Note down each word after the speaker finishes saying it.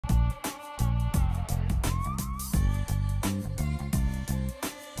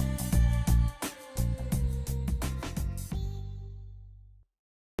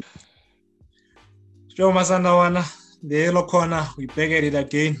Joe Masanawana, the yellow corner, we beg at it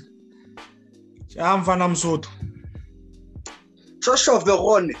again. Jam Fanam Soto. Josh of the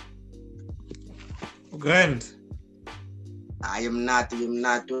one. Grand. I am not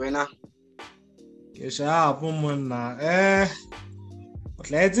doing it. Kesha, Pumuna,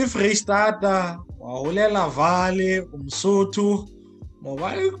 let's free starter, Wahulela Valley, Soto.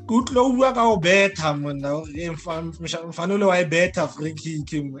 Mobile good low work our better, man. Fanulo, I better free kick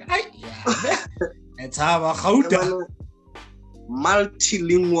him. It's have a houta.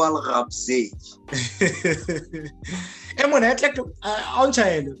 Multilingual Rapsay. And when I like on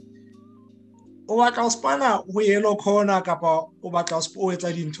child. Overclass Spanner, we yellow corner kappa overclass poets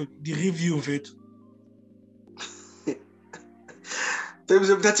into the review of it.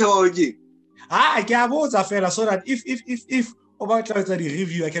 I can vote a fella so that if overclass the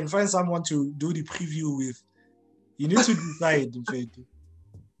review, I can find someone to do the preview with. You need to decide, in fact.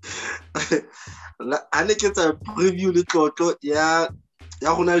 I think it's a preview little, yeah,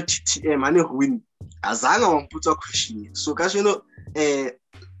 Ronald TTM, and win. As I know, put a question. So, because you know,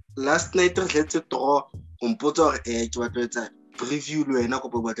 last night, let's draw on put a preview, and a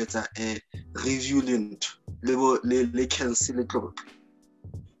review lint. They can see the club.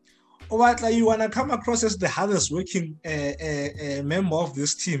 What you wanna come across as the hardest working member of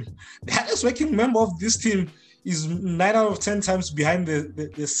this team? The hardest working member of this team is 9 out of 10 times behind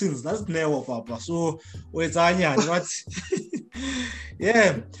the scenes. That's never Papa. So what?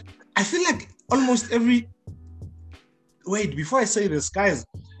 Yeah, I feel like almost every. Wait, before I say this, guys,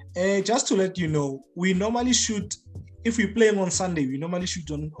 just to let you know, we normally shoot. If we're playing on Sunday, we normally shoot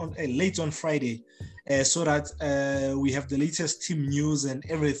on late on Friday, so that we have the latest team news and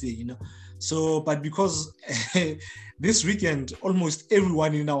everything, you know. So, but because this weekend, almost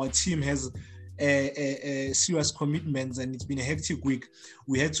everyone in our team has serious commitments and it's been a hectic week,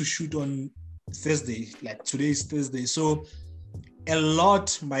 we had to shoot on Thursday. Like today is Thursday, so a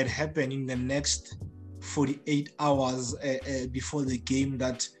lot might happen in the next 48 hours before the game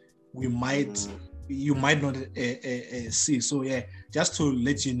that you might not see. So yeah, just to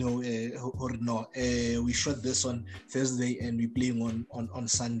let you know, we shot this on Thursday and we're playing on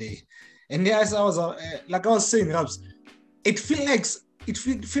Sunday. And yeah, as I was like I was saying, Rabs, it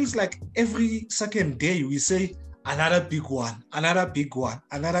feels like every second day we say another big one. Maybe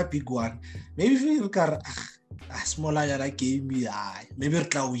if we look at a smaller game, maybe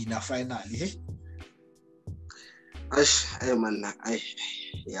we'll win finally.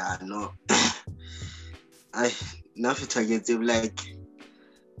 I nothing against him like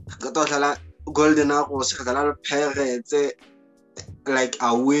golden apples, parents like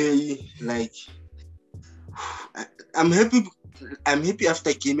away, like I'm happy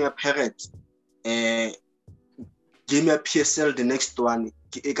after game a parrot, game a PSL the next one.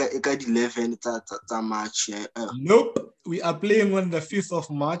 I got 11 match. Nope, we are playing on the 5th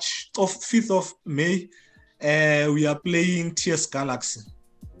of May. We are playing TS Galaxy.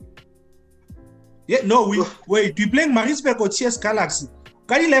 Yeah, no, we playing Marisburg or TS Galaxy.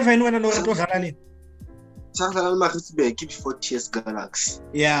 Got 11 when I know to Marisburg before TS Galaxy.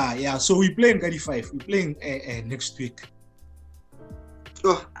 Yeah. So we playing 35. We playing next week.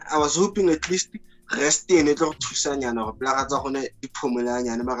 Oh, I was hoping at least resting it or two sanyana or on it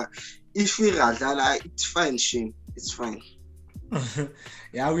if we rather it's fine, Shane. It's fine.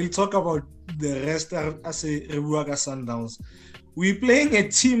 Yeah, we'll talk about the rest as a Rebuaga Sundowns. We're playing a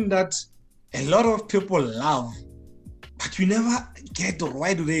team that a lot of people love, but you never get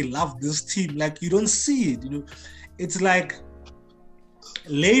why do they love this team? Like you don't see it, you know. It's like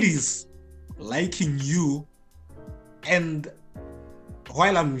ladies liking you, and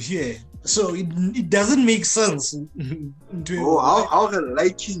while I'm here, so it doesn't make sense. How can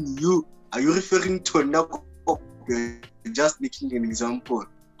liking you? Are you referring to Nako? Just making an example.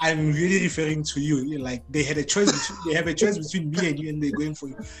 I'm really referring to you. Like they have a choice between me and you, and they're going for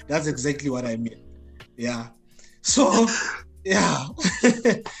you. That's exactly what I mean. Yeah. So yeah,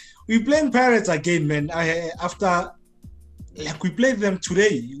 we playing Pirates again, man. After we played them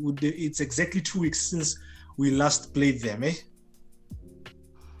today. It's exactly 2 weeks since we last played them, eh?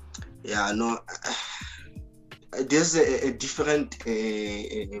 Yeah, no. There's a different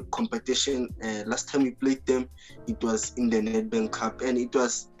competition. Last time we played them, it was in the Nedbank Cup, and it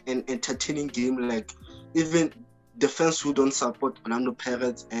was an entertaining game. Like even the fans who don't support Orlando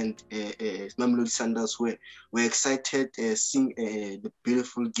Pirates and Mamelodi Sundowns were excited seeing the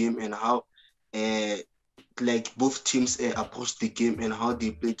beautiful game and how like both teams approached the game and how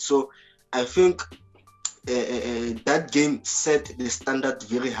they played. So I think that game set the standard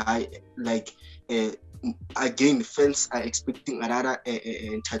very high. Like again, fans are expecting another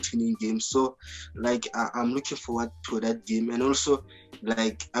entertaining game. So, like, I'm looking forward to that game, and also,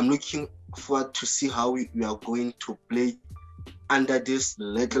 like, I'm looking forward to see how we are going to play under this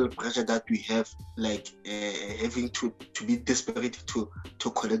little pressure that we have, like having to be desperate to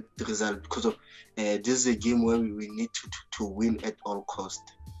collect the result, because of this is a game where we need to win at all cost.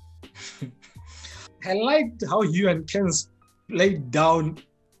 I liked how you and Kens played down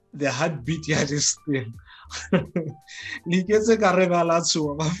the heartbeat here this thing. That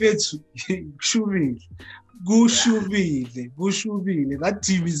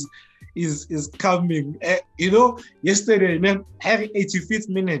team is coming. Yesterday, every 85th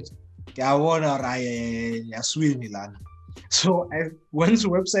minute, so I went to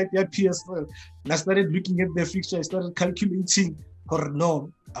website PSL and I started looking at the fixture. I started calculating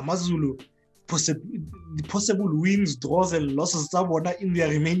Amazulu the possible wins, draws, and losses in their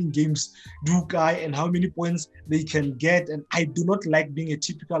remaining games, and how many points they can get. And I do not like being a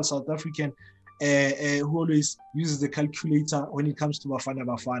typical South African who always uses the calculator when it comes to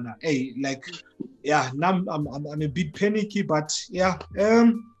Bafana. Hey, now I'm a bit panicky, but yeah.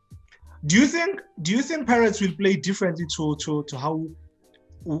 Do you think Pirates will play differently to how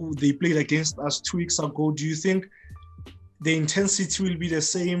they played against us 2 weeks ago? Do you think the intensity will be the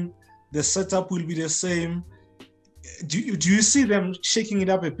same? The setup will be the same? Do you see them shaking it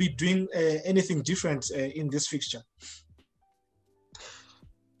up a bit, doing anything different in this fixture?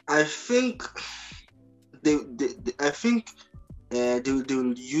 I think they will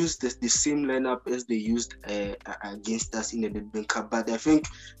use the same lineup as they used against us in the Nedbank Cup, but I think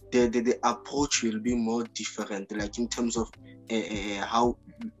the approach will be more different, like in terms of how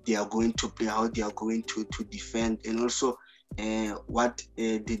they are going to play, how they are going to defend, and also what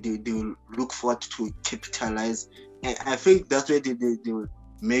they will look forward to capitalize. And I think that's where they will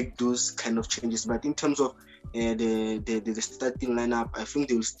make those kind of changes. But in terms of the starting lineup, I think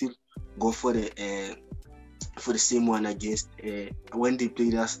they will still go for the same one against when they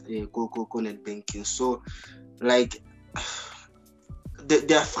played us Net Banking. So, like,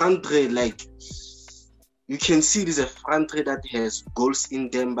 their front three, like, you can see there's a front three that has goals in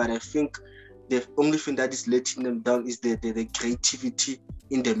them, but I think the only thing that is letting them down is the creativity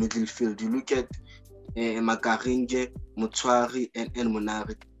in the middle field. You look at Makaringe, Motwari, and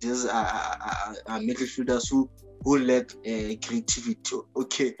Monari. These are midfielders who lack creativity.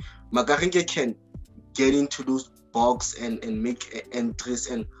 Okay, Makaringe can get into those box and make entries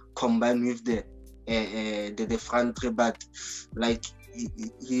and combine with the front three, but like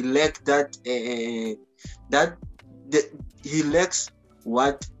he lacks that he lacks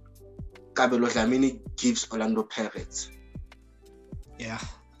what Kabelo Dlamini gives Orlando Pirates. Yeah.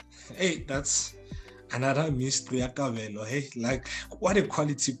 Hey, that's another mystery, Kabelo. Hey, like, what a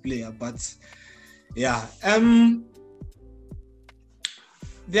quality player. But yeah,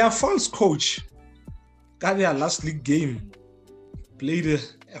 their false coach got their last league game, played a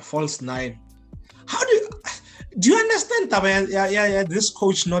false 9. How do you understand that? This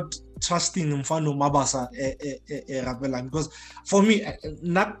coach not trusting Mfano Mabasa Rappelan, because for me,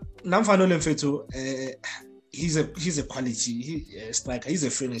 Mfano Lemfeto, he's a quality striker. He's a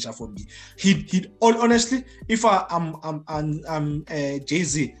finisher for me. He honestly, if I'm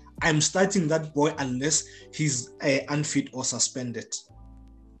Jay-Z, I'm starting that boy unless he's unfit or suspended.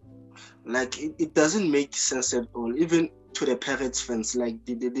 Like, it doesn't make sense at all, even to the Pirates fans. Like,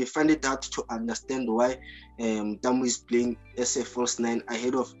 they find it hard to understand why Tambo is playing as a false 9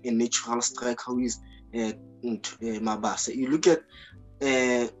 ahead of a natural striker who is Mabasa. You look at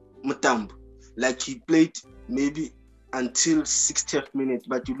Mutambo, like, he played maybe until 60th minute,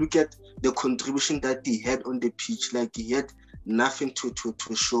 but you look at the contribution that he had on the pitch, like, he had nothing to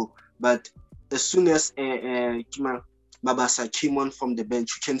show. But as soon as Mabasa came on from the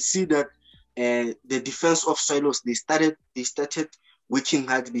bench, you can see that the defense of Silos, they started working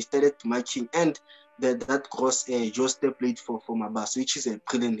hard, they started marking, and that cross Joste played for Mabasa, which is a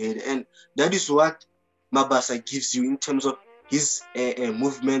brilliant header, and that is what Mabasa gives you in terms of his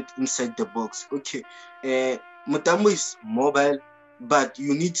movement inside the box. Okay, Mutambo is mobile, but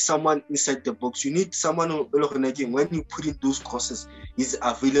you need someone inside the box. You need someone who, when you put in those crosses, is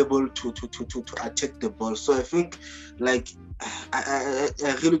available to attack the ball. So I think, like, I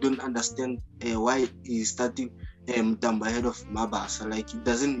really don't understand why he's starting Mutambo ahead of Mabasa. Like, it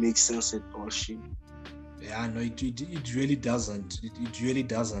doesn't make sense at all. Yeah, no, it really doesn't. It really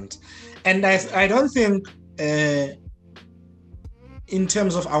doesn't. And I don't think, in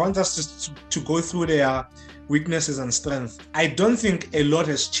terms of, I want us to go through their weaknesses and strengths. I don't think a lot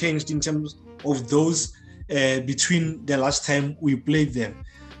has changed in terms of those between the last time we played them.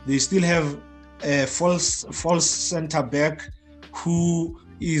 They still have false center back who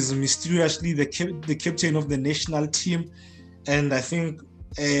is mysteriously the captain of the national team, and I think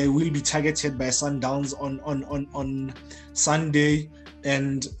will be targeted by Sundowns on Sunday.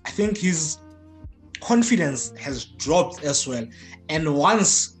 And I think his confidence has dropped as well. And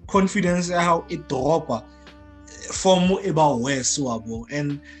once confidence how it drop from about where so.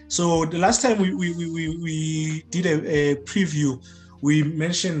 And so the last time we did a preview, we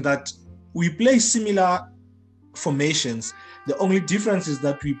mentioned that we play similar formations. The only difference is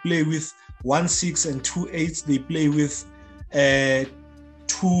that we play with 1-6 and 2-8. They play with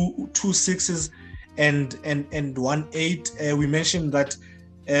 2-6s and 1-8. We mentioned that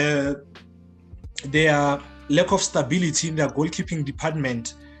their lack of stability in their goalkeeping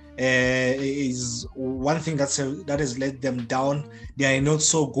department is one thing that has let them down. They are not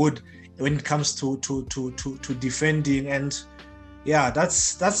so good when it comes to defending, and yeah,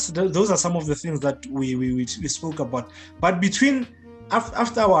 those are some of the things that we spoke about. But between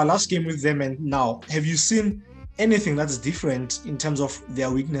after our last game with them and now, have you seen anything that's different in terms of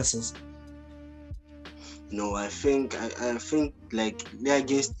their weaknesses? No, I think like they're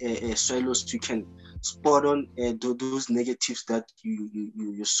against Swallows, you can spot on those negatives that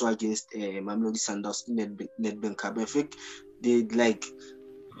you saw against Mamelodi Sundowns in Nedbank Cup. I think they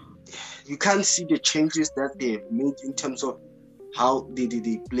you can't see the changes that they have made in terms of how they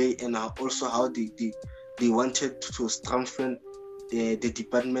play, and also how they wanted to strengthen the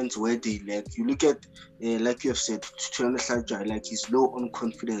departments where they lack. You look at like you have said, like he's low on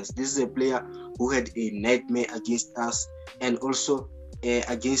confidence. This is a player who had a nightmare against us, and also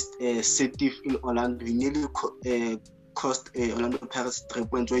against Setif in Orlando. He nearly cost Orlando Pirates 3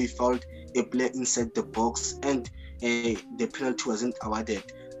 points where he fouled a player inside the box, and the penalty wasn't awarded.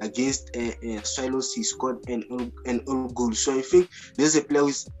 Against Swallows, he scored an own goal. So I think there's a player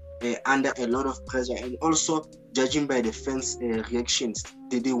who's under a lot of pressure, and also judging by the fans' reactions,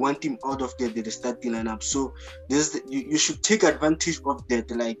 they want him out of the starting lineup. So you should take advantage of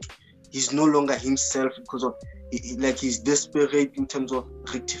that. Like, he's no longer himself because of he's desperate in terms of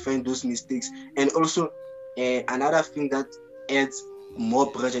rectifying those mistakes. And also another thing that adds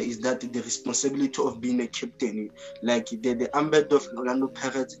more pressure is that the responsibility of being a captain, like the ambassador of Orlando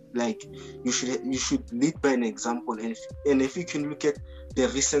Pirates, like you should lead by an example. And if you can look at the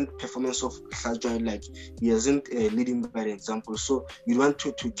recent performance of Sajai, like he hasn't leading by an example, so you want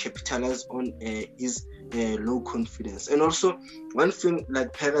to capitalize on his low confidence. And also one thing,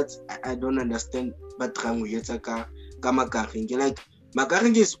 like Pirates, I don't understand, but Makaringe, like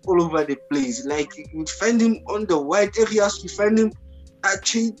Makaringe is all over the place. Like you find him on the wide areas, you find him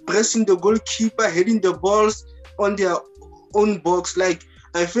actually pressing the goalkeeper, heading the balls on their own box. Like,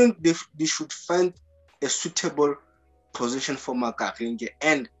 I think they should find a suitable position for Makaringe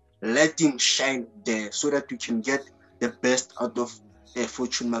and let him shine there, so that we can get the best out of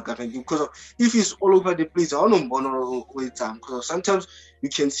Fortune Makaringe. Because if he's all over the place, I don't know because sometimes you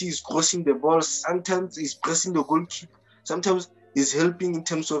can see he's crossing the ball, sometimes he's pressing the goalkeeper, sometimes is helping in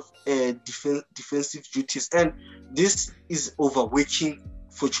terms of defensive duties, and this is overworking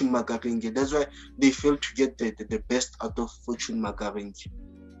Fortune Makaringe. That's why they fail to get the best out of Fortune Makaringe.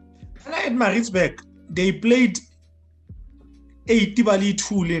 And at Maritzburg, they played 80 bali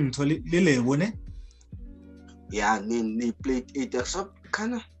 2 lane. Yeah, they played 8. So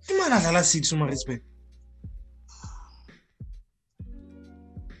kind of. Imana dlala 6 Maritzburg.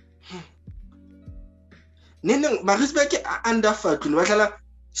 Maritzburg under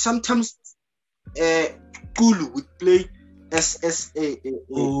sometimes Kulu would play as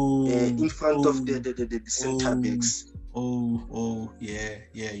in front of the center backs. Yeah,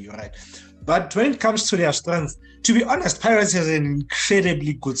 you're right. But when it comes to their strength, to be honest, Pirates has an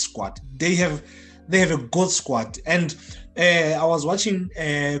incredibly good squad. They have a good squad, and I was watching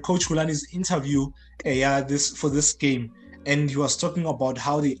Coach Hulani's interview for this game, and he was talking about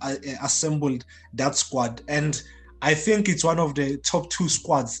how they assembled that squad, and I think it's one of the top 2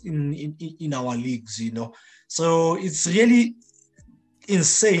 squads in our leagues, you know. So it's really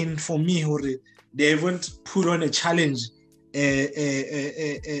insane for me how they haven't put on a challenge, a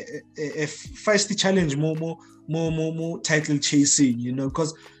feisty challenge, more title chasing, you know,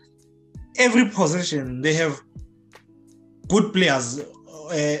 because every possession they have good players.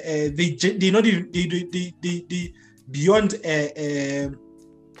 They not even they beyond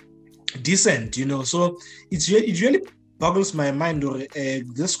decent, you know. So it really boggles my mind, or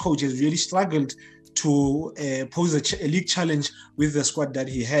this coach has really struggled to pose a league challenge with the squad that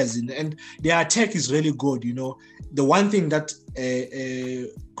he has. And their attack is really good. The one thing that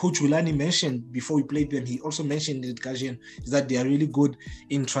Coach Wilani mentioned before we played them, he also mentioned in the discussion, is that they are really good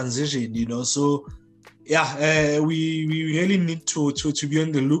in transition. So yeah, we really need to be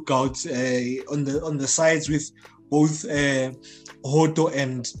on the lookout on the sides with both Hoto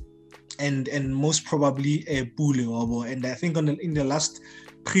and most probably Pule. And I think in the last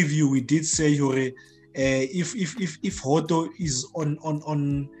preview we did say if Hoto is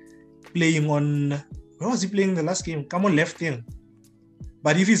on playing on, where was he playing the last game? Come on, left thing.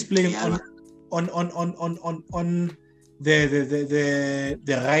 But if he's playing on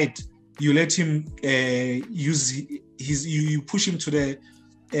the right, you let him use you push him to the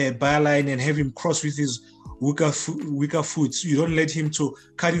byline and have him cross with his weaker foot. You don't let him to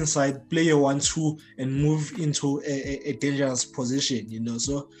cut inside, play a 1-2 and move into a dangerous position.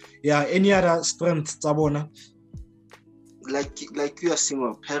 So yeah, any other strengths, Tabona? Like you are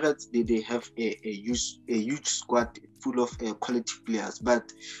saying, Pirates, they have a huge squad full of quality players.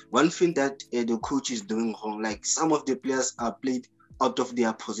 But one thing that the coach is doing wrong, like some of the players are played out of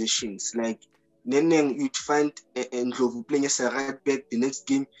their positions. Like then you'd find Ndlovu playing as a right back. The next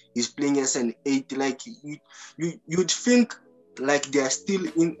game he's playing as an 8. Like you'd think like they are still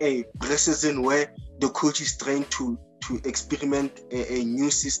in a pre-season where the coach is trying to experiment a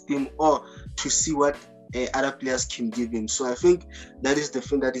new system or to see what other players can give him. So I think that is the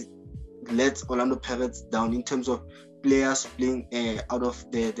thing that lets Orlando Pirates down in terms of players playing out of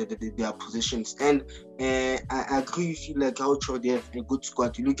their positions. And I agree with you, like how they have a good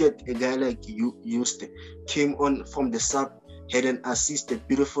squad. You look at a guy like Juste, came on from the sub, had an assist, a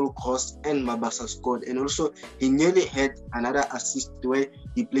beautiful cross, and Mabasa scored. And also he nearly had another assist where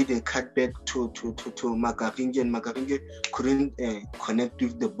he played a cutback to Makaringe, and Makaringe couldn't connect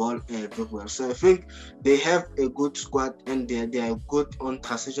with the ball very well. So I think they have a good squad and they are good on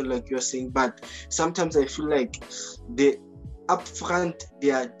transition, like you're saying. But sometimes I feel like up front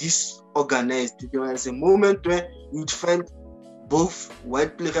they are disorganized. There was a moment where you'd find both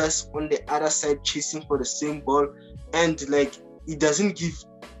white players on the other side chasing for the same ball, and like it doesn't give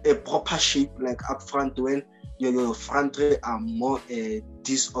a proper shape like up front when your front three are more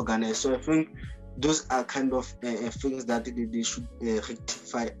disorganized. So I think those are kind of things that they should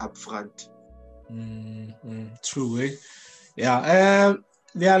rectify up front. True, eh? Yeah.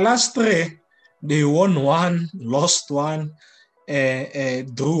 Their last 3, they won 1, lost 1,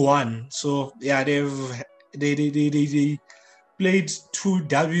 drew 1. So yeah, they played 2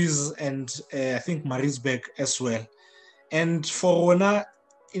 derbies and I think Maritzburg as well. And for Rona,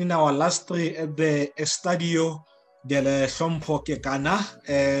 in our last 3 at the Estadio del Hlompho Kekana,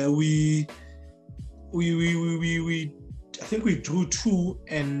 we I think we drew 2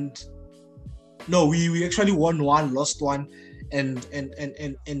 and no, we actually won 1, lost 1, and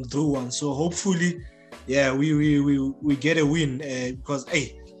drew 1. So hopefully, yeah, we get a win because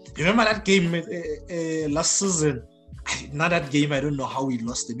hey, remember that game last season? Not that game, I don't know how we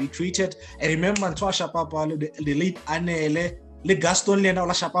lost it. We created, I remember Ntwasha Papalo, the late Anele, Le Gaston Lena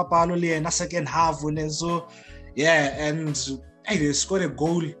Ola Shapapalo in a second half. And so, yeah, and they scored a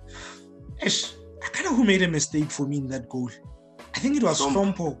goal. I kind of who made a mistake for me in that goal. I think it was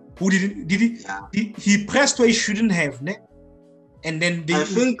Trompo. Who he pressed where he shouldn't have, ne? And then they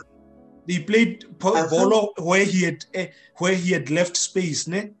played Bolo where he had left space,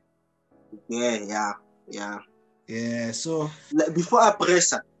 ne? Yeah, so like before I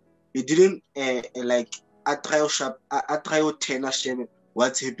press, he didn't like Atrayo Tena Sheme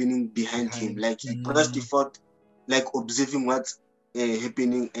what's happening behind him. Like he pressed the foot, like observing what's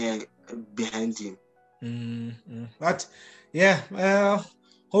happening behind him. But yeah,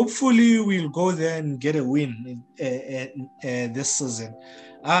 hopefully we'll go there and get a win this season.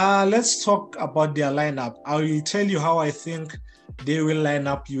 Let's talk about their lineup. I will tell you how I think they will line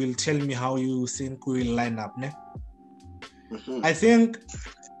up. You will tell me how you think we will line up, ne? I think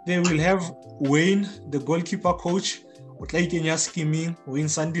they will have Wayne, the goalkeeper coach, Wayne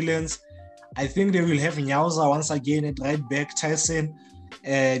Sandilands. I think they will have Nyauza once again at right back, Tyson,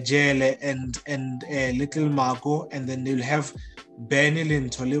 Jele, and Little Marco, and then they'll have Benilin,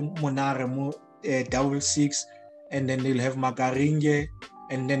 Tole Monaremo, 6, and then they'll have Makaringe,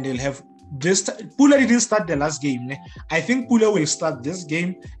 and then they'll have this. Pula didn't start the last game. Ne? I think Pula will start this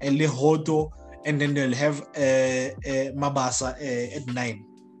game, and Lehoto, and then they'll have Mabasa at 9.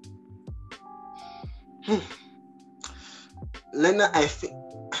 Lena, I think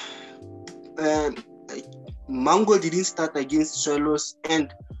Mango didn't start against Swallows,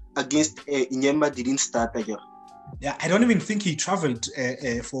 and against Inyema didn't start again. Yeah, I don't even think he traveled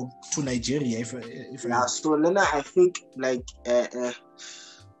to Nigeria. So Lena, I think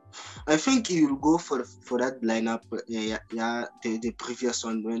I think he'll go for that lineup. The previous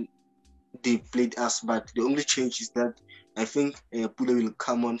one when they played us, but the only change is that I think Pule will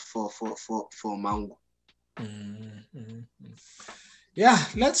come on for Mango. Mm-hmm. Yeah,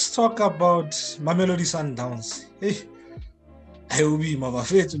 let's talk about Mamelodi Sundowns. Hey, I will be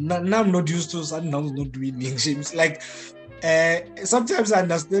Mavafet. Now I'm not used to Sundowns not winning games. Like, sometimes I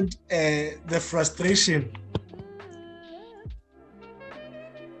understand the frustration.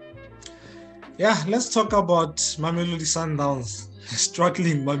 Yeah, let's talk about Mamelodi Sundowns.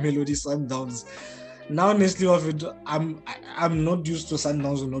 Struggling Mamelodi Sundowns. Now, honestly, I'm not used to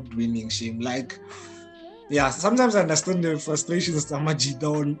Sundowns not winning. Shame. Like, yeah, sometimes I understand the frustrations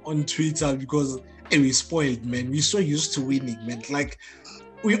Samajida on Twitter because we spoiled, man. We're so used to winning, man. Like,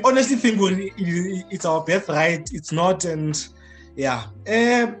 we honestly think it's our birthright. It's not, and yeah.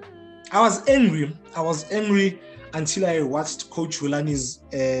 I was angry until I watched Coach Wulani's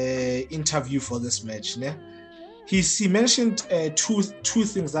interview for this match. Ne? He mentioned two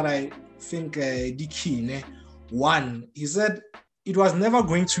things that I think the key. Ne? One, he said it was never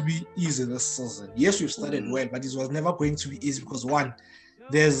going to be easy this season. Yes, we've started well, but it was never going to be easy because one,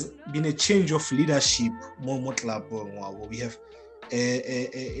 there's been a change of leadership. Motloung, we have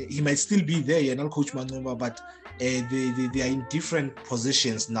he might still be there, you know, Coach Manumba, but they are in different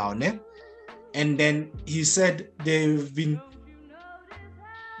positions now, ne? And then he said there have been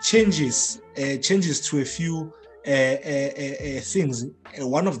changes to a few things.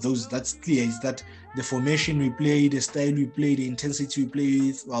 One of those that's clear is that the formation we play, the style we play, the intensity we play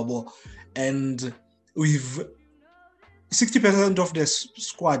with, and we've 60% of the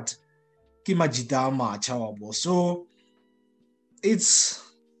squad so it's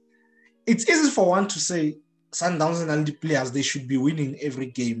easy for one to say Sundowns and the players they should be winning every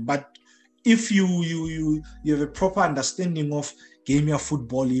game, but if you have a proper understanding of game of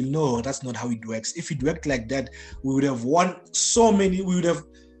football, you'll know that's not how it works. If it worked like that, we would have won we would have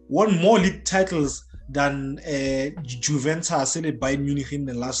won more league titles than Juventus and Bayern Munich in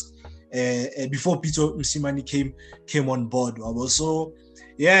the last before Peter Msimani came on board. So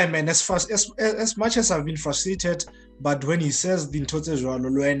yeah, man, as much as I've been frustrated, but when he says the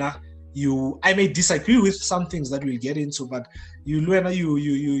Luena, I may disagree with some things that we'll get into, but you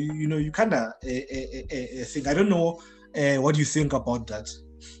kind of think. I don't know what you think about that.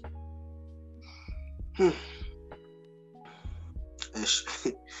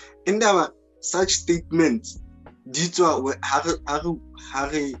 In that such statements, dis-toi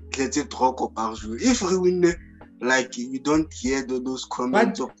if we win, like you don't hear those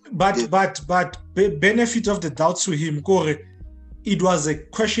comments. But benefit of the doubt to him, Corey. It was a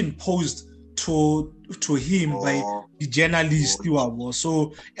question posed to him by the journalist.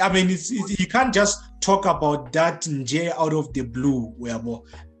 So I mean, he can't just talk about that out of the blue.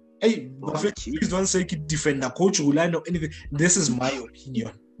 Hey, please don't say defender, Coach Orlando or anything. This is my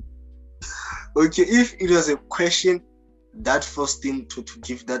opinion. Okay, if it was a question that forced him to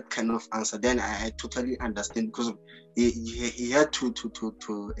give that kind of answer, then I totally understand because he had to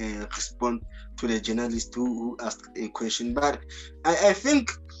respond to the journalist who asked a question. But I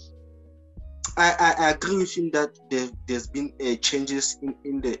think I agree with him that there's been changes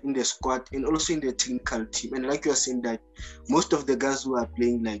in the squad and also in the technical team. And like you are saying that most of the guys who are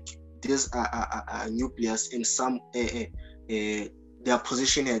playing, like these are new players, and some their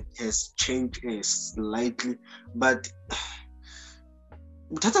position has changed slightly. But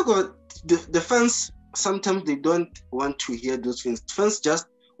the fans, sometimes they don't want to hear those things. Fans just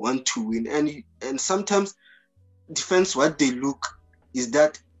want to win, and sometimes defense, what they look is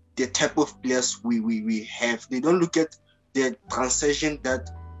that the type of players we have. They don't look at the transition that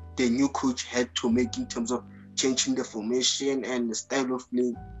the new coach had to make in terms of changing the formation and the style of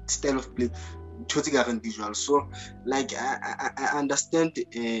play. Totally visual. So, like I understand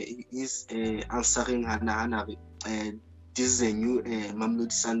he's answering Hana. This is a new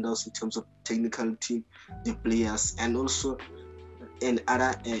Mamelodi Sundowns in terms of technical team, the players, and also and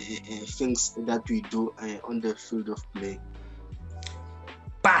other things that we do on the field of play.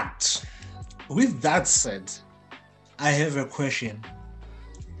 But with that said, I have a question.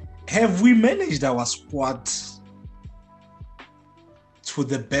 Have we managed our squad to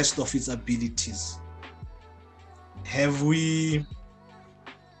the best of its abilities? Have we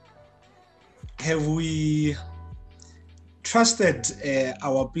trusted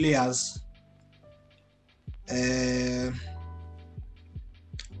our players,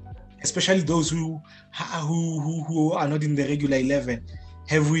 especially those who are not in the regular 11?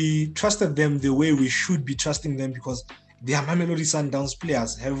 have we trusted them the way we should be trusting them because they are Mamelodi Sundowns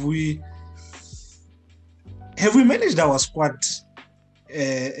players? Have we managed our squad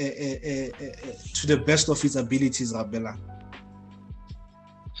to the best of its abilities, Rabella?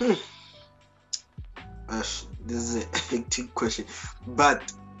 This is a hectic question,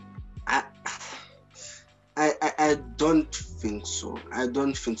 but I don't think so. I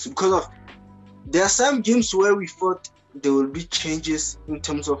don't think so because there are some games where we thought there will be changes in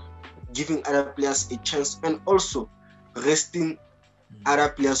terms of giving other players a chance and also resting other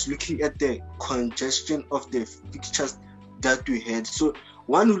players, looking at the congestion of the fixtures that we had. So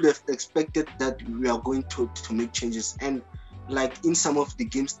one would have expected that we are going to make changes, and like in some of the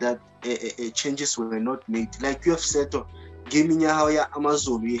games that changes were not made. Like you have said, gaming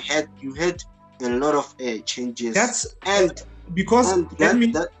Amazon, you had a lot of changes.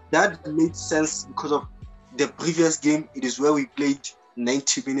 That made sense because of the previous game. It is where we played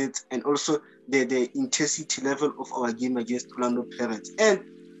 90 minutes, and also the intensity level of our game against Orlando Pirates and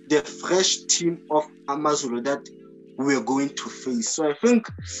the fresh team of Amazulu that we are going to face. So I think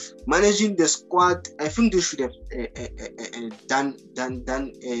managing the squad, I think they should have done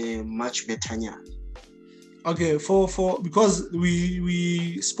much better. Yeah. Okay, for because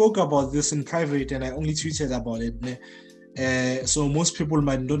we spoke about this in private and I only tweeted about it. So most people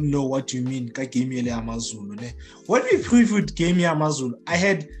might not know what you mean. When we previewed Game Amazulu, I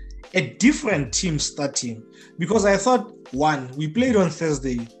had a different team starting because I thought, one, we played on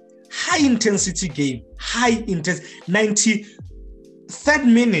Thursday, high intensity game, 93rd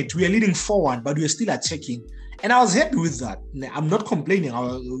minute, we are leading 4-1, but we are still attacking. And I was happy with that. I'm not complaining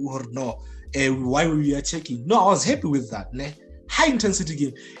why we are checking. No, I was happy with that. High intensity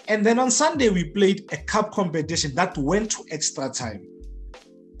game. And then on Sunday, we played a cup competition that went to extra time.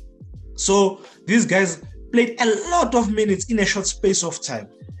 So these guys played a lot of minutes in a short space of time.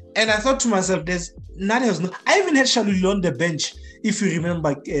 And I thought to myself, I even had Shaluli on the bench, if you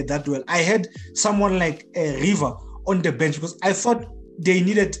remember that well. I had someone like River on the bench because I thought they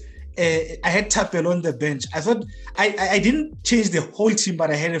needed, I had Tapel on the bench. I thought, I didn't change the whole team, but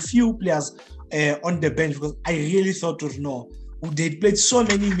I had a few players on the bench because I really thought, they played so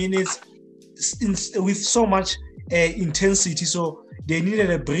many minutes with so much intensity, so they needed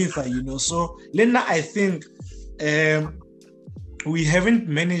a breather, So Lena, I think we haven't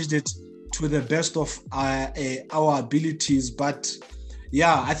managed it to the best of our abilities, but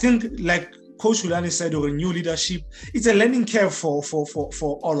yeah, I think like Coach Hulani said, or a new leadership, it's a learning curve for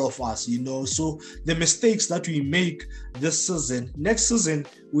all of us, So the mistakes that we make this season, next season,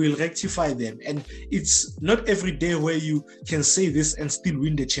 we'll rectify them. And it's not every day where you can say this and still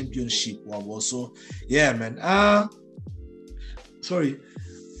win the championship. So yeah, man. Sorry.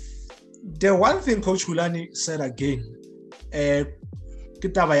 The one thing Coach Hulani said again,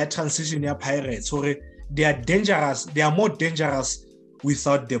 transition Pirates, they are dangerous, they are more dangerous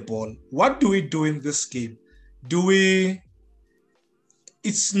without the ball. What do we do in this game?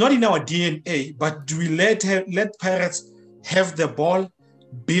 It's not in our DNA, but do we let Pirates have the ball,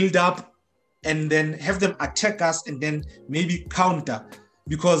 build up, and then have them attack us and then maybe counter?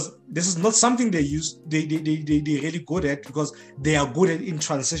 Because this is not something they're really good at, because they are good at in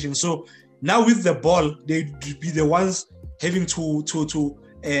transition. So now with the ball, they'd be the ones having to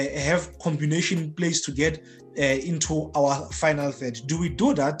have combination plays to get into our final third. Do we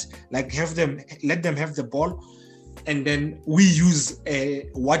do that? Like let them have the ball, and then we use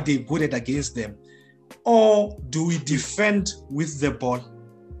what they're good at against them, or do we defend with the ball?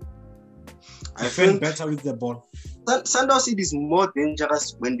 I think better with the ball. Sundowns, it is more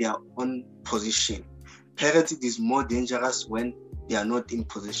dangerous when they are on position. Pirates, it is more dangerous when they are not in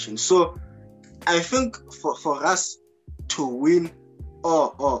position. So I think for us to win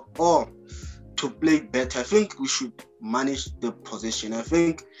or to play better, I think we should manage the possession. I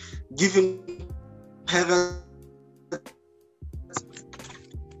think giving Pirates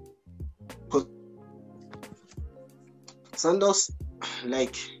Sundowns,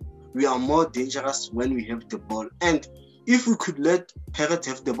 like, we are more dangerous when we have the ball. And if we could let Pirates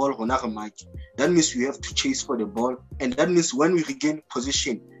have the ball, that means we have to chase for the ball. And that means when we regain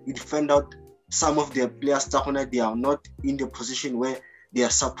position, we find out some of their players, they are not in the position where they are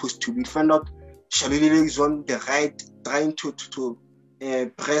supposed to be. Find out Shalili is on the right, trying to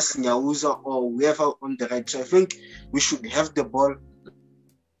press Nyauza or whoever on the right. So I think we should have the ball.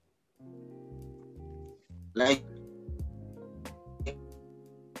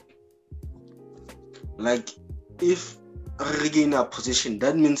 Like if regain our position,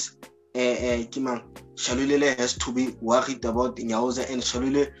 that means Shalulele has to be worried about Nyauza, and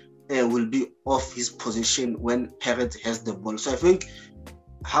Shalulele will be off his position when Pirates has the ball. So I think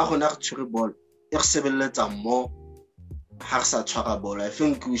ha rona re tshwere ball e re sebeletsa more ha re sa tshwara ball. I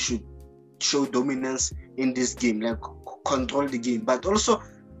think we should show dominance in this game, like control the game, but also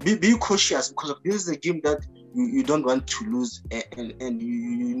be cautious, because this is a game that you don't want to lose, and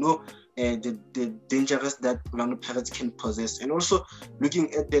you know the dangers that Orlando Pirates can possess. And also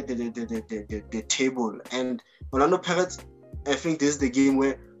looking at the table, and Orlando Pirates, I think this is the game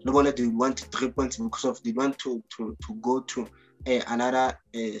where no one they want 3 points, because of they want to go to another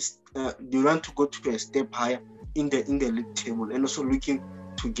they want to go to a step higher in the league table, and also looking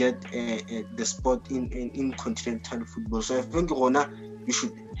to get the spot in continental football. So I think Rona, we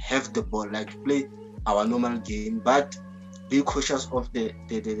should have the ball, like play our normal game, but be cautious of the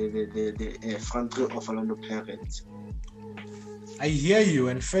front three of Orlando Pirates. I hear you,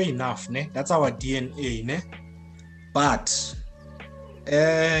 and fair enough, ne? That's our DNA, ne? But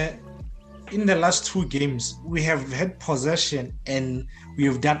in the last 2 games, we have had possession and we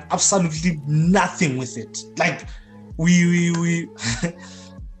have done absolutely nothing with it. Like we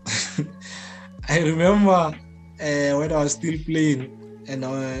I remember when I was still playing, and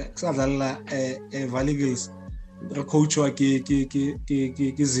Valley Girls, the coach was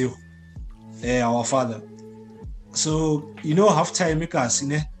our father. So halftime makers,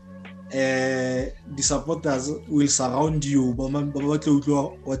 the supporters will surround you, but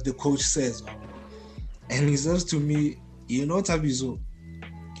what the coach says, and he says to me, Tabizo,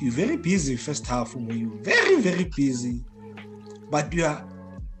 you're very busy first half, you very, very busy, but you are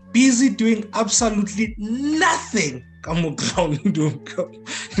busy doing absolutely nothing. And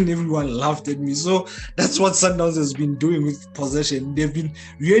everyone laughed at me. So that's what Sundowns has been doing with possession. They've been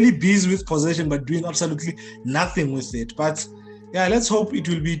really busy with possession, but doing absolutely nothing with it. But yeah, let's hope it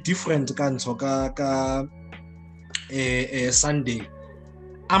will be different. Sunday,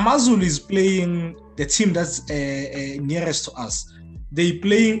 Amazulu is playing the team that's nearest to us. They're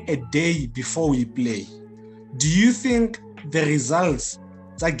playing a day before we play. Do you think the results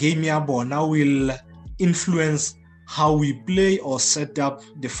that game now will influence how we play or set up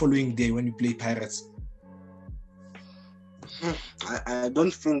the following day when we play Pirates? I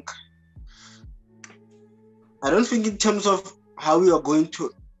don't think in terms of how we are going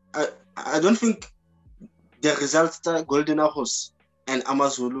to. I don't think the results that Golden Arrows and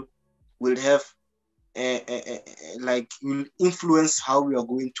Amazulu will have will influence how we are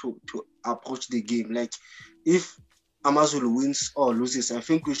going to approach the game. Like if Amazulu wins or loses, I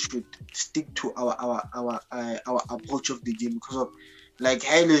think we should stick to our approach of the game, because of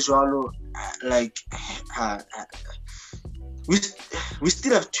Haile Joalo, we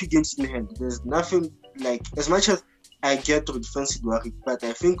still have 2 games in hand. There's nothing as much as I get to defensive worry, but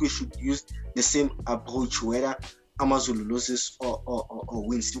I think we should use the same approach whether Amazulu loses or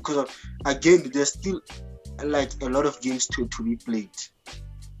wins, because of again there's still a lot of games to be played.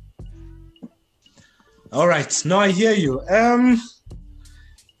 All right, now I hear you.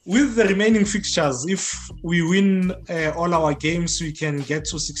 With the remaining fixtures, if we win all our games, we can get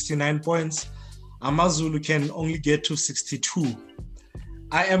to 69 points. Amazulu can only get to 62.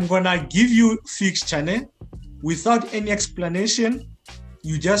 I am gonna give you fixture without any explanation.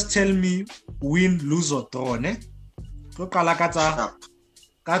 You just tell me win, lose, or draw.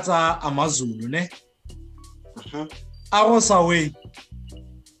 Kata Amazulu. Arrows away.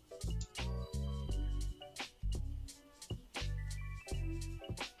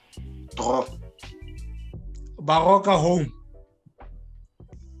 Draw. Baroka home.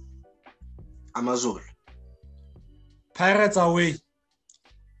 Amazulu. Pirates away.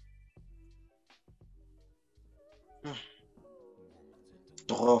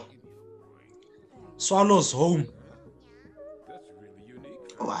 Draw. Swallows home.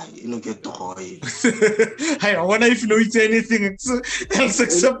 Why you don't get draw? I wonder if you know it's anything else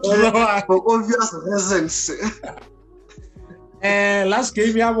except draw. For obvious reasons. Last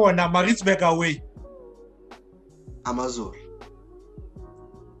game we have won Maritzburg away. Amazulu.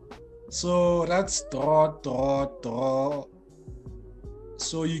 So that's draw.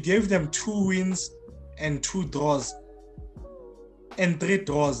 So you gave them 2 wins and 2 draws and 3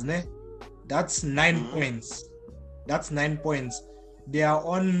 draws, ne? That's 9 points. That's 9 points. They are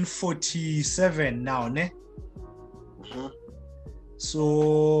on 47 now, ne?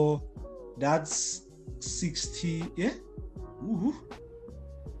 So that's 60, yeah?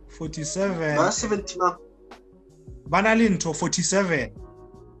 47. 70 now. Banalinto 47.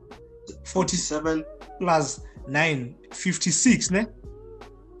 47 plus 9, 56, ne?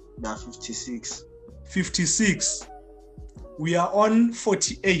 Yeah, 56. 56. We are on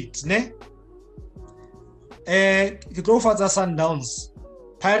 48, ne? Ke tlo fatsa Sundowns.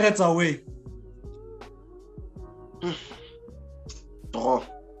 Pirates away. Draw.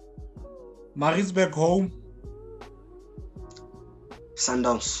 Maritzburg home.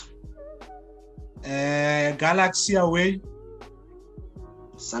 Sundowns. Galaxy away.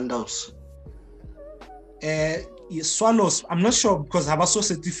 Sundowns. Swallows. I'm not sure because I have a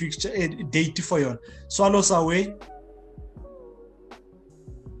certificate date for you. Swallows away.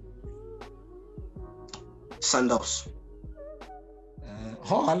 Sundowns.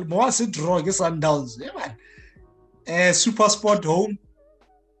 More say draw against Sundowns. Yeah, man. Super Sport home.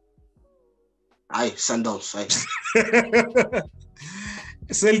 Aye, Sundowns. Aye.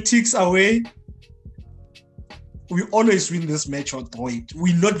 Celtics away. We always win this match or draw it.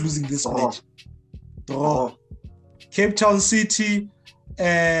 We're not losing this match. Draw. Cape Town City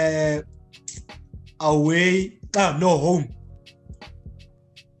away. No, home.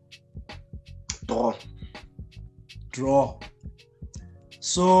 Draw.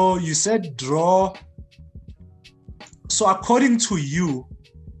 So you said draw. So according to you,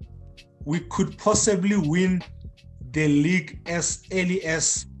 we could possibly win the league as early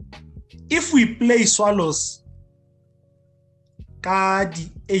as if we play Swallows the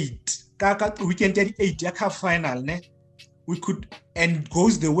 8 we can get 8 yaka final ne? We could, and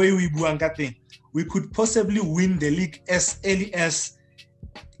goes the way we buanga thing, we could possibly win the league as early as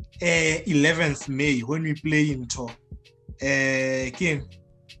 11th May when we play in tour. King.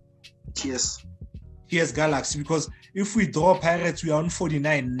 Yes, Galaxy, because if we draw Pirates, we are on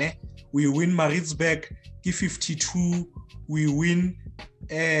 49. Ne? We win Maritzburg, 52. We win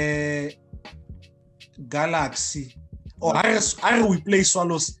Galaxy. Or we play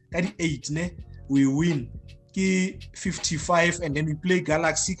Swallows at 8. Ne? We win 55, and then we play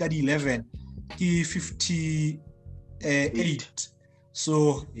Galaxy at 11, 58.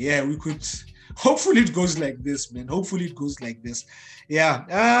 So yeah, we could. Hopefully it goes like this, man. Hopefully it goes like this.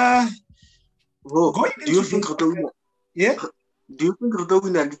 Yeah. Bro, do you think Roto? Yeah. Do you think Roto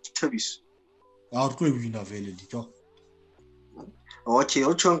win a league service? I'll go win a very little. Okay,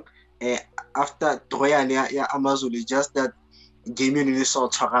 after Troya ya Amazon, just that game in the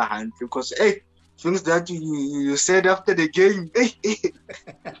South hand because things that you said after the game.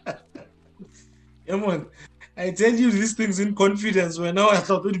 Yeah, man. I tell you these things in confidence when now I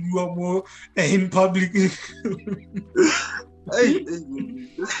thought that you were more in public.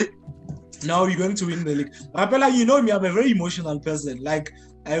 Now we're going to win the league. Rapela, you know me, I'm a very emotional person. Like,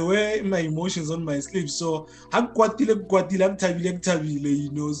 I wear my emotions on my sleeve. So, I'm you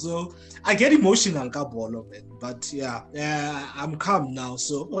know. So, I get emotional, man. But yeah, I'm calm now.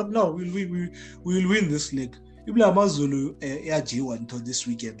 So, but no, we'll win this league. People are Mazulu until this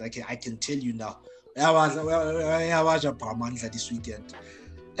weekend. I can tell you now. This weekend.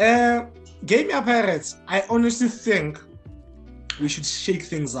 Game Pirates, I honestly think we should shake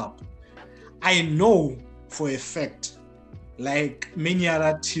things up. I know for a fact, like many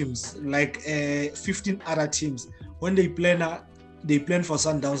other teams, like 15 other teams, when they plan for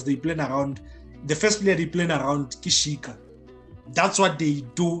Sundowns, they plan around the first player, they plan around Kishika. That's what they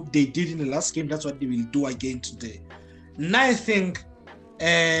do. They did in the last game. That's what they will do again today. Now I think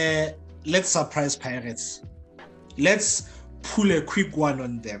let's surprise Pirates. Let's pull a quick one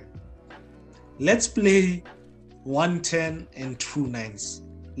on them. Let's play 110 and 2 9s.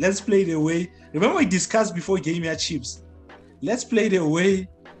 Let's play the way. Remember we discussed before game here, Chiefs. Let's play the way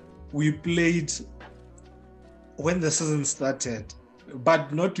we played when the season started,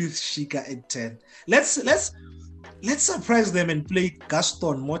 but not with Shika at 10. Let's surprise them and play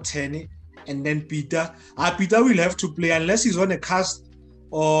Gaston, Motene, and then Peter. Peter will have to play unless he's on a cast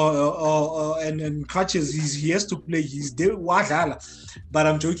and crutches. He has to play. He's there. But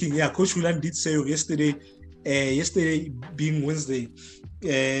I'm joking. Yeah, Coach Wulan did say yesterday being Wednesday,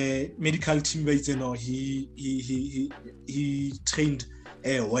 medical team, you know, he trained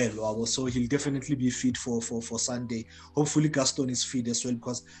well, so he'll definitely be fit for Sunday. Hopefully Gaston is fit as well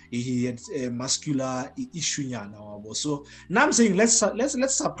because he had a muscular issue now. So now I'm saying let's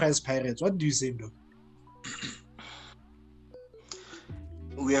surprise Pirates. What do you say, though?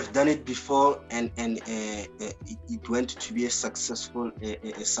 We have done it before, and it went to be a successful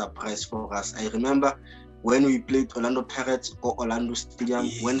surprise for us. I remember when we played Orlando Pirates or Orlando Stadium,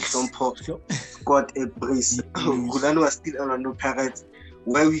 when Sompo scored a brace. Orlando was still Orlando Pirates,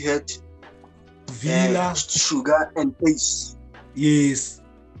 where we had Villa, Sugar, and Ace. Yes.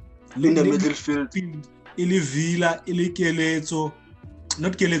 In the middle field. Ili Villa, ili Keleto,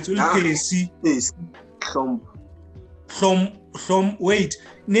 not Keleto, ili KC. Yes. From wait,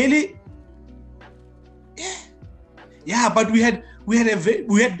 nearly. Yeah, but we had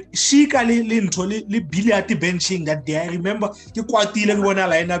we had Shika le Billy at the benching that day. I remember ke kwatile ke bona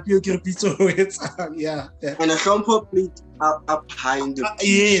line up ke repeat yeah. And a Trumpo played up high in the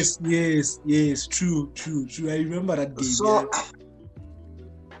yes, true. I remember that game. So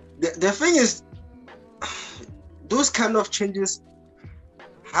the thing is, those kind of changes,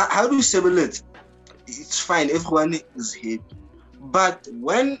 how do you settle it? It's fine, everyone is happy. But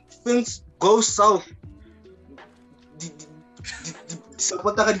when things go south, the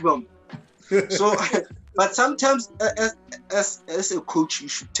supporter so but sometimes as a coach you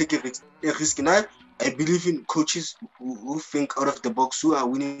should take a risk. And I believe in coaches who think out of the box, who are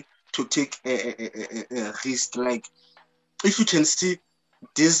willing to take a risk. Like if you can see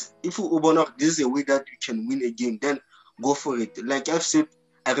this, if you open up this is a way that you can win a game, then go for it. Like I've said,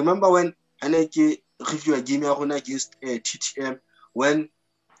 I remember when Aneke review a game against TTM when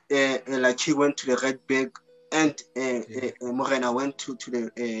like he went to the right back and Morena went to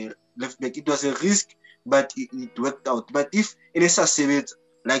the left back. It was a risk, but it worked out. But if in a savage,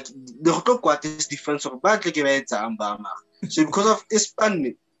 like the Roto is defense of bad like so because of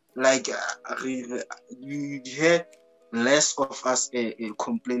Espan, like you hear less of us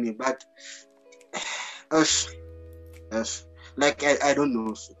complaining, but like I don't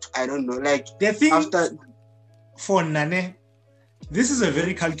know. Like the thing after for Nane, this is a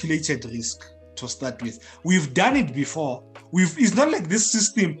very calculated risk to start with. We've done it before. It's not like this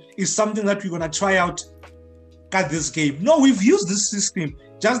system is something that we're gonna try out at this game. No, we've used this system,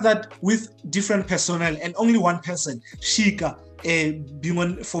 just that with different personnel and only one person, Shika, being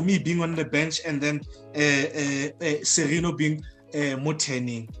on the bench, and then Sereno being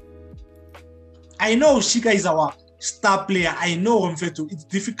Motloung. I know Shika is our star player. I know it's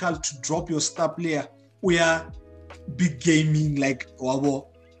difficult to drop your star player. We are big gaming like Wabo.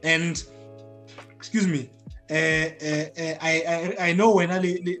 And excuse me, I know when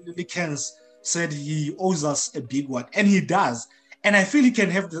Ali Kens said he owes us a big one, and he does. And I feel he can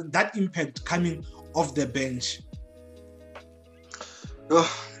have that impact coming off the bench. Oh,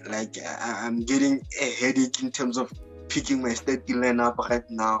 like I'm getting a headache in terms of picking my starting lineup right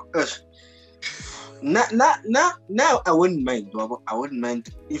now. Now I wouldn't mind. I wouldn't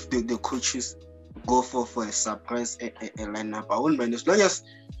mind if the coaches go for a surprise a lineup. I wouldn't mind as long as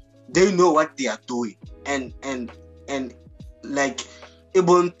they know what they are doing, and like it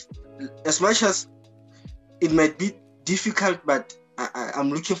won't, as much as it might be difficult, but I'm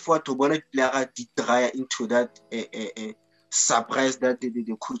looking forward to one player dry into that surprise that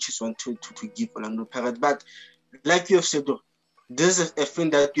the coaches want to give Orlando Pirates. But like you have said, this is a thing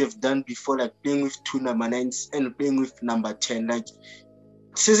that you have done before, like playing with 2 number 9s and playing with number 10. Like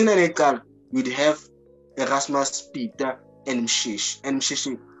season and we'd have Erasmus, Peter, and Mshesh. And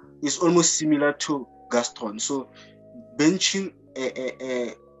Mshesh is almost similar to Gaston. So benching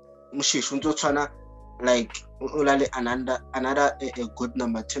Mshesh, like another good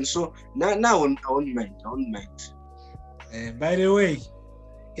number 10. So now I won't mind. By the way,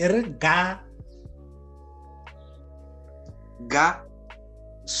 Ga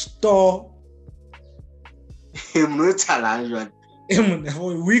store.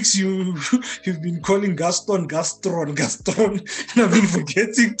 For weeks you've been calling Gaston, and I've been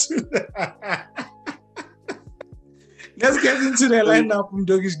forgetting to. Let's get into the lineup,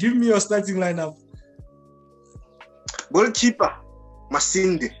 Doggies. Give me your starting lineup. Goalkeeper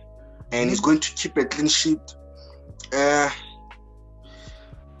Masinde, and he's going to keep a clean sheet.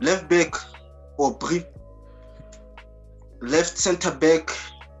 Left back Aubry. Left centre back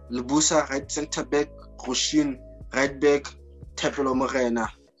Lebusa. Right centre back Roshin. Right back Tepelo Morena.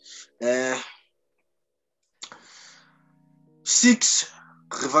 6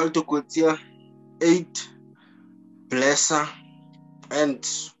 Rivaldo Gauthier. 8 Blesser and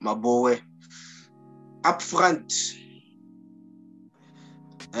Mabowe. Up front,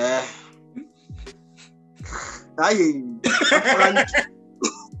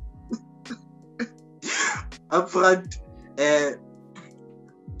 up front,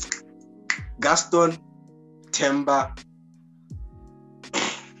 Gaston, Temba,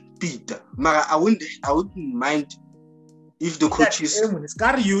 Peter. Mara, I wouldn't mind if the coaches. You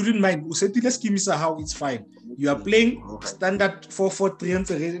wouldn't mind. Let's give me how it's fine. You are playing standard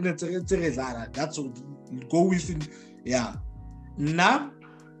 4-4-3. That's what you go with it. Yeah. Now,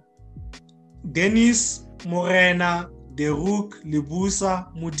 Dennis, Morena, Deruk, Lebusa,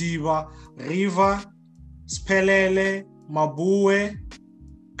 Mudiba, Riva, Spelele, Mabue,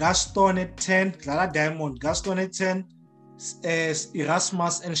 Gaston at 10, Clara Diamond, Gaston at 10,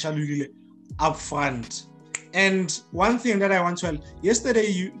 Erasmus and Shalulile up front. And one thing that I want to tell,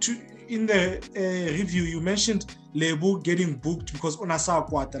 yesterday in the review, you mentioned Lebo getting booked because Onasa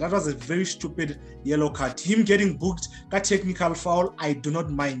Kwata. That was a very stupid yellow card. Him getting booked, that technical foul, I do not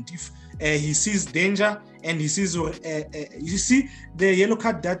mind. If he sees danger and he sees, you see the yellow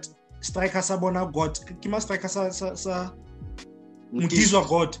card that striker Sabona got, Kima striker sa Mutizwa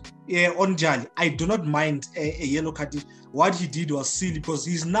got on Jali. I do not mind a yellow card. What he did was silly because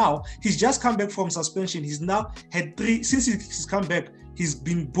he's just come back from suspension. He's now had 3, since he's come back, he's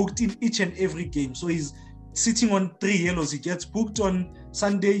been booked in each and every game. So he's sitting on 3 yellows. He gets booked on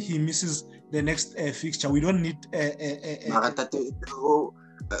Sunday, he misses the next fixture. We don't need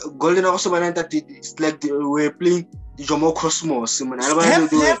Golden also it's like we're playing Jomo Cosmos.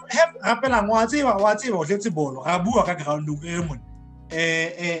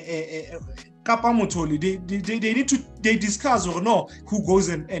 They discuss or no who goes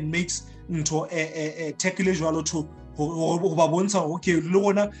and makes into a tackle to okay,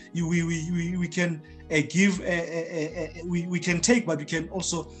 we can give we can take, but we can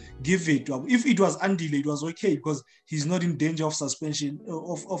also give it. If it was undelayed, it was okay because he's not in danger of suspension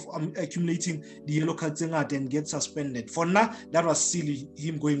of accumulating the yellow cards and get suspended. For now, that was silly,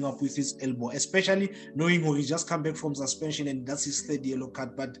 him going up with his elbow, especially knowing he just come back from suspension and that's his 3rd yellow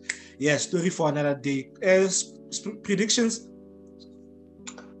card. But yeah, story for another day. Predictions?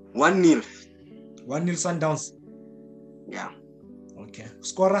 1-0. 1-0 Sundowns. Yeah. Okay.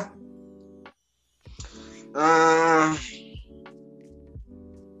 Scorer?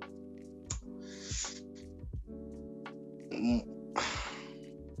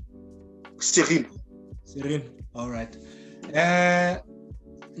 Serene. All right.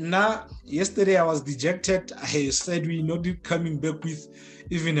 Now, yesterday I was dejected. I said we're not coming back with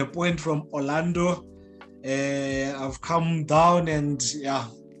even a point from Orlando. I've come down and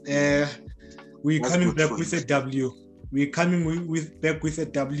we're coming back with a W. We're coming back with a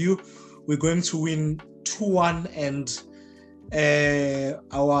W. We're going to win 2-1, and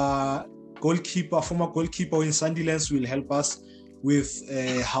our former goalkeeper in Sundowns will help us with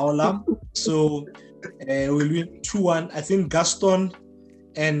Howler. So we'll win 2-1. I think Gaston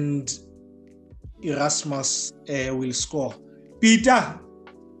and Erasmus will score. Peter,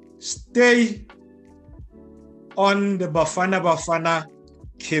 stay on the Bafana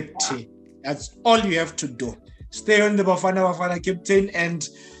captain. That's all you have to do. Stay on the Bafana captain and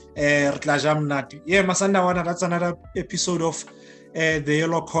yeah, Masanda, that's another episode of the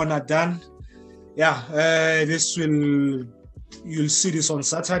Yellow Corner done. Yeah, you'll see this on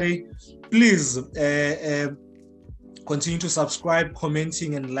Saturday. Please continue to subscribe,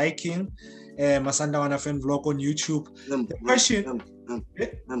 commenting, and liking Masanda Wana Fan Vlog on YouTube. The question.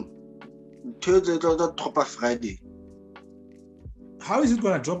 Drop on Friday. How is it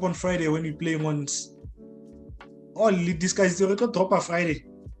gonna drop on Friday when we play on? All this guy is going to drop on Friday.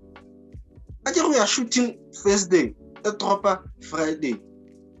 I think we are shooting Thursday. A drop on Friday.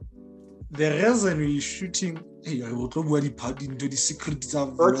 The reason we're shooting, I will talk about into the secrets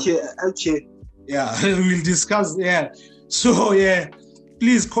of. Okay. Yeah, we'll discuss. Yeah. So yeah,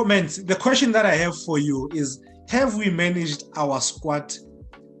 please comment. The question that I have for you is: have we managed our squad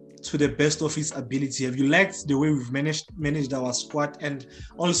to the best of its ability? Have you liked the way we've managed our squad? And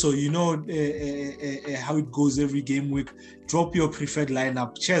also, how it goes every game week. Drop your preferred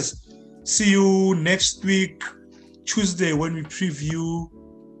lineup. Cheers. See you next week, Tuesday, when we preview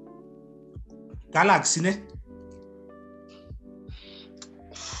Galaxy, ne?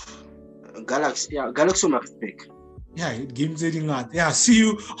 Galaxy Maripek. Yeah, game's heading out. Yeah, see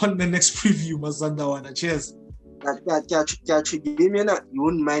you on the next preview, Mazandawana. Cheers. You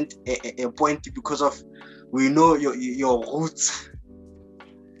wouldn't mind a point because of we know your roots.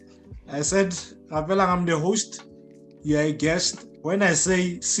 I said, Rapela, I'm the host. You're a guest. When I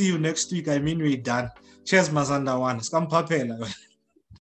say see you next week, I mean we're done. Cheers, Mazandawana. Skam papela.